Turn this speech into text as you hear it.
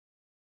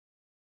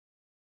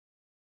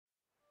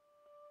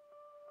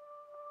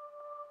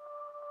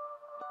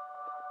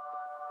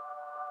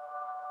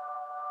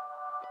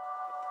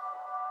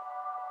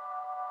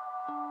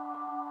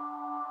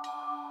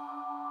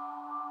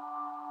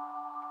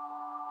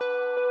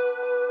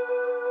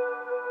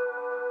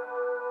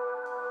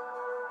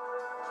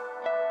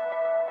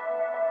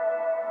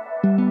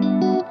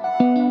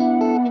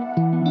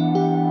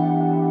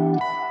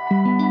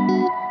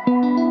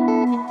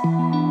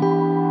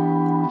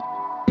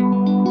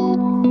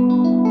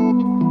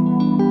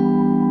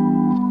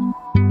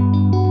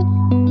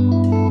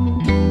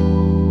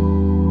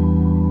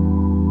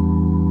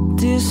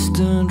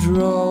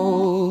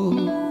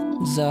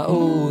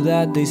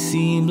that they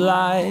seem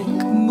like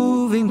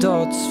moving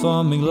dots,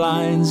 forming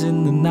lines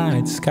in the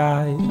night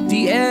sky.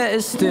 The air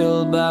is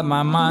still, but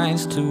my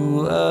mind's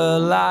too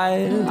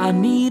alive. I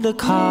need a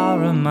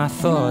car and my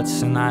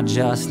thoughts, and I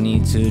just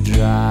need to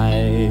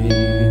drive.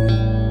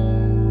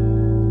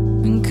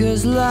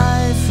 'Cause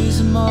life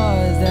is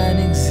more than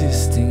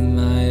existing,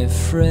 my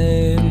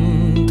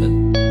friend.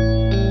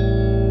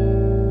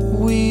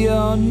 We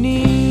all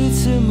need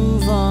to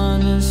move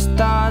on and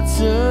start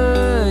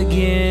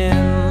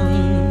again.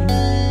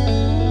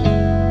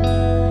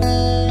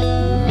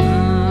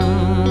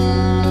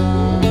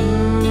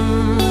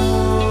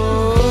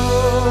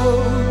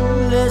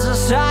 There's a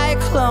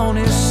cyclone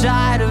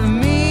inside of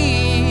me,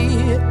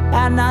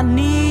 and I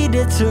need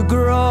it to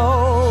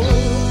grow,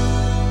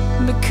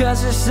 because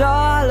it's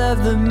all of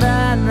the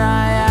man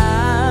I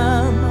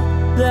am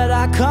that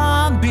I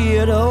can't be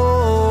at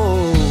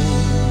home.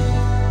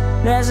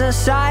 There's a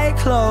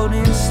cyclone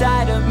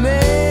inside of me.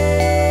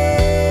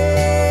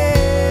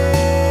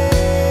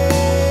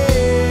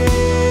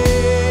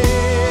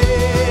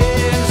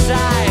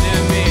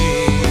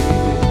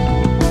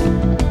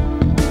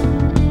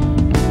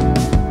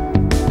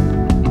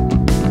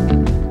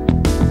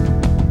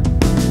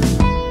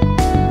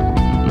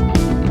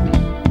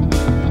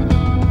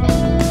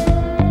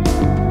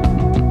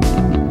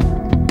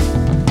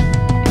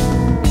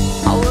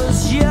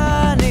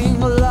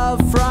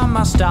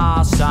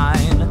 Star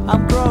sign.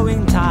 I'm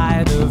growing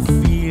tired of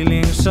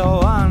feeling so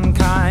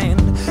unkind,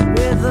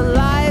 with the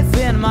life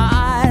in my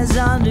eyes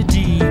on the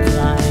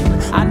decline.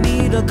 I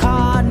need a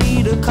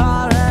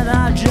car, and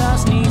I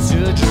just need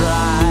to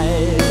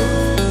drive.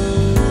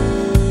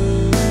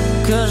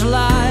 'Cause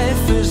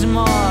life is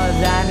more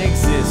than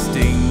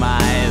existing,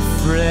 my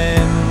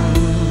friend.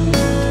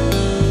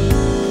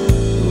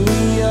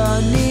 We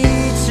all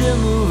need to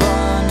move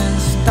on and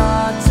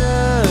start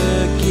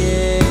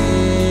again.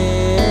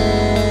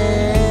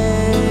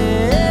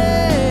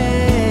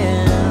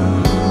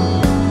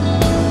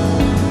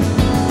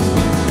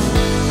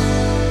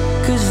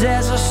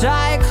 There's a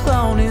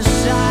cyclone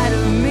inside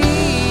of me,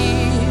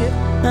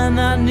 and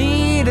I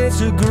need it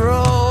to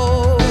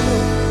grow,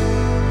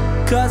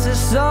 'cause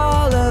it's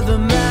all of the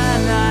man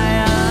I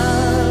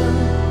am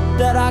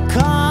that I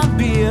can't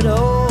be at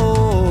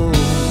home.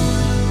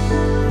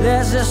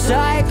 There's a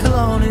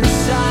cyclone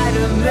inside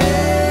of me.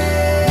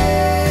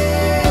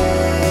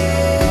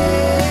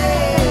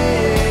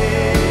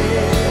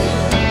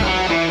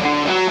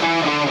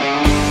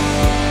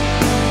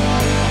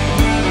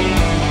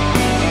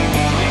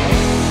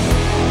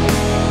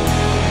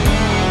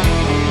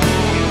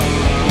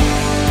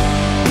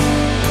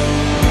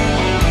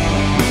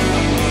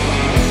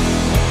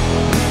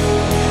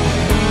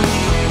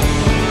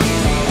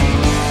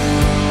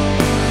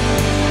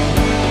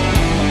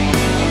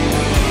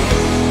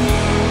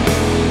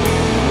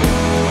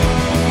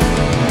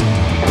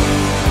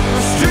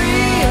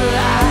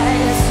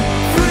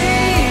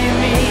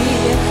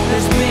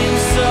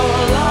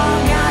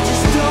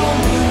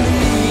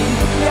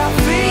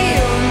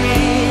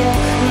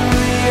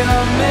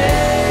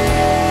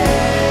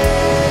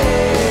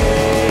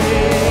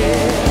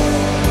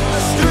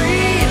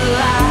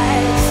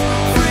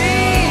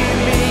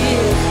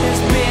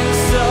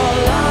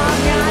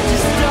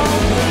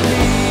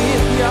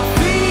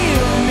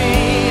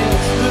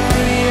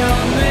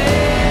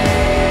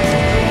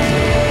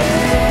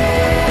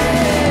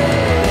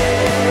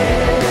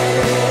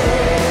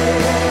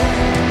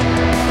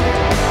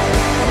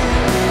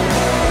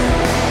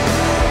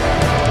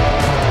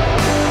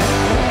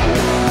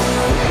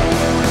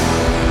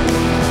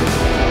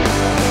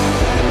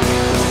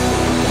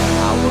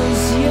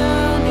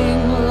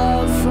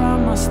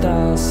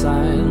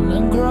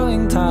 I'm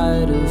growing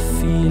tired of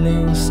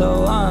feeling so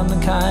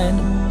unkind,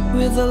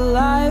 with a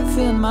life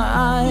in my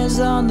eyes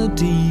on the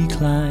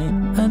decline.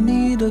 I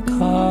need a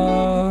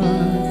car,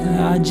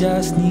 I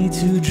just need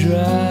to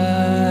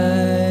drive.